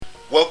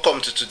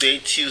Welcome to today,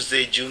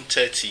 Tuesday, June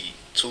 30,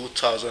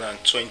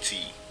 2020.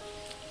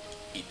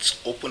 It's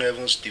Open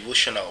Heavens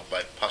Devotional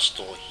by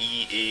Pastor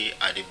E.A.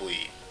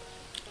 Adeboye.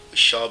 We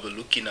shall be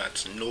looking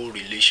at no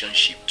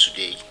relationship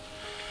today.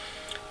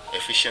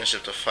 Ephesians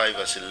chapter 5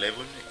 verse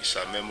 11 is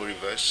our memory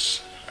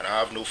verse. And I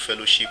have no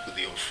fellowship with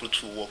the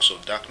unfruitful works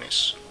of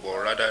darkness, but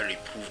rather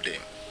reprove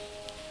them.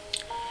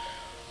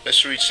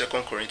 Let's read 2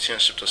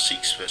 Corinthians chapter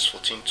 6 verse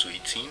 14 to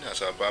 18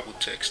 as our Bible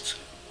text.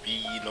 Be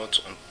ye not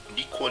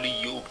unequally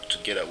yoked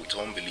together with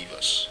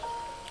unbelievers.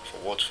 For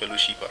what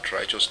fellowship hath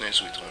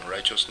righteousness with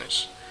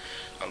unrighteousness?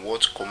 And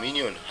what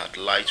communion hath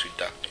light with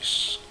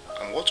darkness?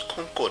 And what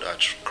concord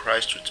hath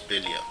Christ with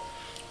Belial?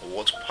 Or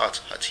what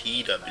part hath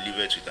he that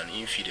believeth with an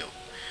infidel?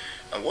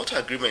 And what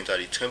agreement hath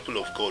the temple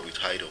of God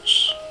with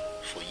idols?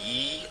 For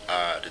ye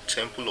are the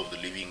temple of the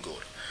living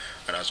God.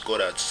 And as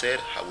God hath said,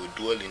 I will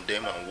dwell in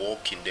them and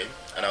walk in them,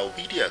 and I will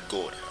be their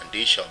God, and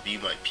they shall be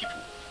my people.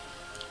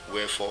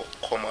 Wherefore,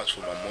 come out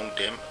from among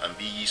them, and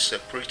be ye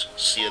separate,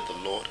 saith the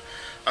Lord,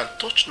 and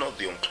touch not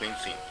the unclean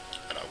thing,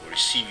 and I will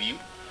receive you,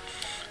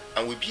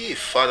 and will be a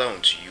father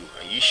unto you,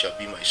 and ye shall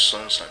be my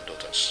sons and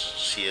daughters,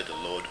 saith the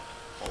Lord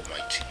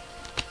Almighty.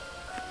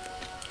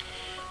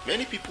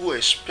 Many people,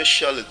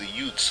 especially the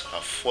youths,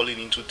 have fallen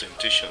into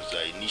temptations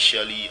that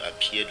initially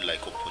appeared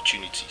like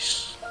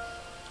opportunities.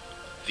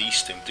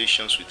 These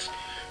temptations with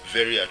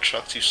very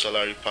attractive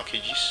salary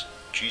packages,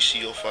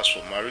 juicy offers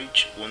for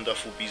marriage,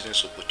 wonderful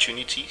business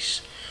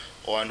opportunities,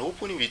 or an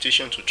open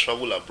invitation to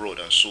travel abroad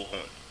and so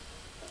on.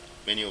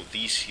 Many of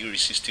these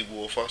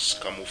irresistible offers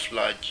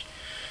camouflage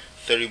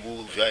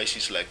terrible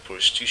vices like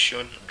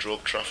prostitution,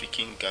 drug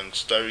trafficking,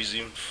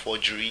 gangsterism,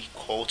 forgery,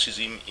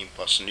 cultism,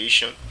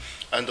 impersonation,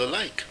 and the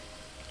like.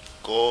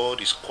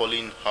 God is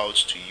calling out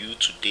to you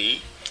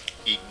today,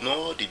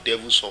 ignore the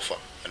devil's offer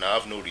and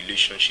have no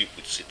relationship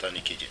with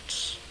satanic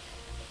agents.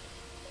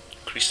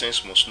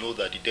 Christians must know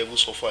that the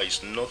devil's offer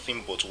is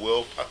nothing but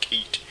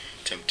well-packaged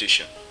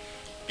temptation.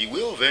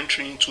 Beware of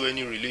entering into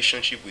any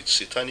relationship with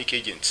satanic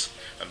agents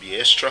and be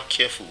extra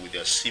careful with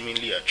their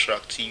seemingly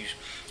attractive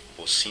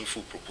but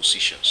sinful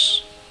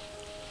propositions.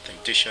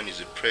 Temptation is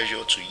a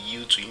pressure to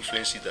yield to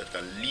influences that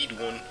can lead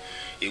one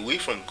away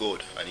from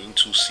God and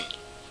into sin.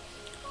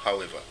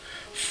 However,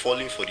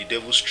 falling for the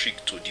devil's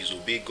trick to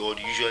disobey God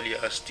usually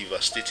has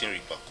devastating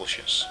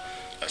repercussions,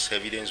 as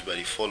evidenced by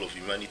the fall of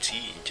humanity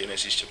in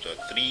Genesis chapter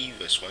 3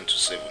 verse 1 to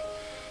 7.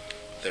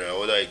 There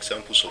are other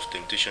examples of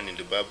temptation in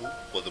the Bible,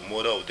 but the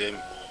mother of them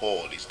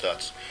all is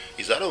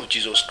that of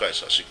Jesus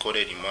Christ, as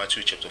recorded in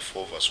Matthew chapter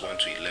 4 verse 1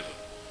 to 11.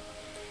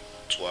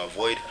 To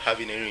avoid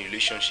having any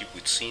relationship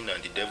with sin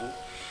and the devil,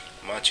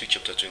 Matthew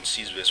chapter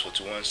 26 verse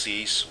 41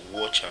 says,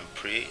 "Watch and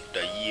pray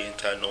that ye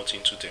enter not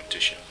into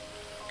temptation."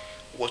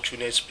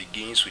 Watchfulness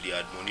begins with the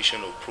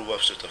admonition of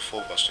Proverbs chapter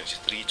 4 verse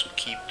 23 to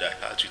keep thy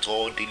heart with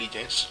all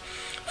diligence,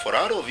 for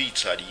out of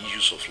it are the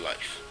issues of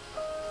life.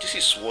 This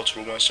is what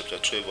Romans chapter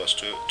 12 verse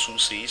 2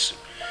 says,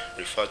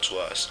 referred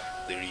to as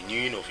the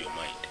renewing of your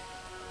mind,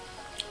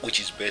 which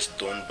is best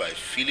done by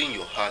filling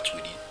your heart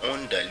with the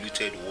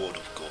undiluted word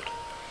of God.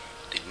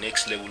 The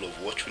next level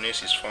of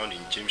watchfulness is found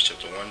in James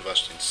chapter 1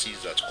 verse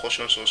 26 that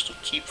cautions us to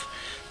keep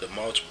the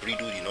mouth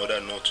bridled in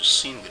order not to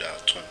sin with our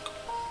tongue.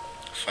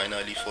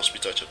 Finally, 1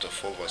 Peter chapter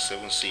 4 verse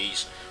 7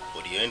 says,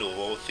 "For the end of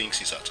all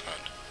things is at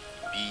hand.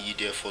 Be ye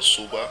therefore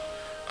sober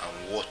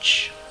and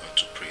watch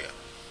unto prayer."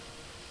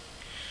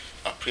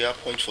 Our prayer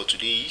point for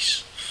today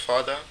is,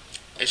 Father,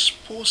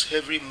 expose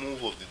every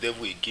move of the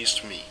devil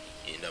against me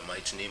in the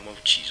mighty name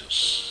of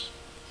Jesus.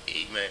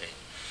 Amen.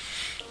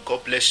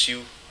 God bless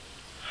you.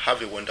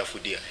 Have a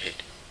wonderful day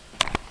ahead.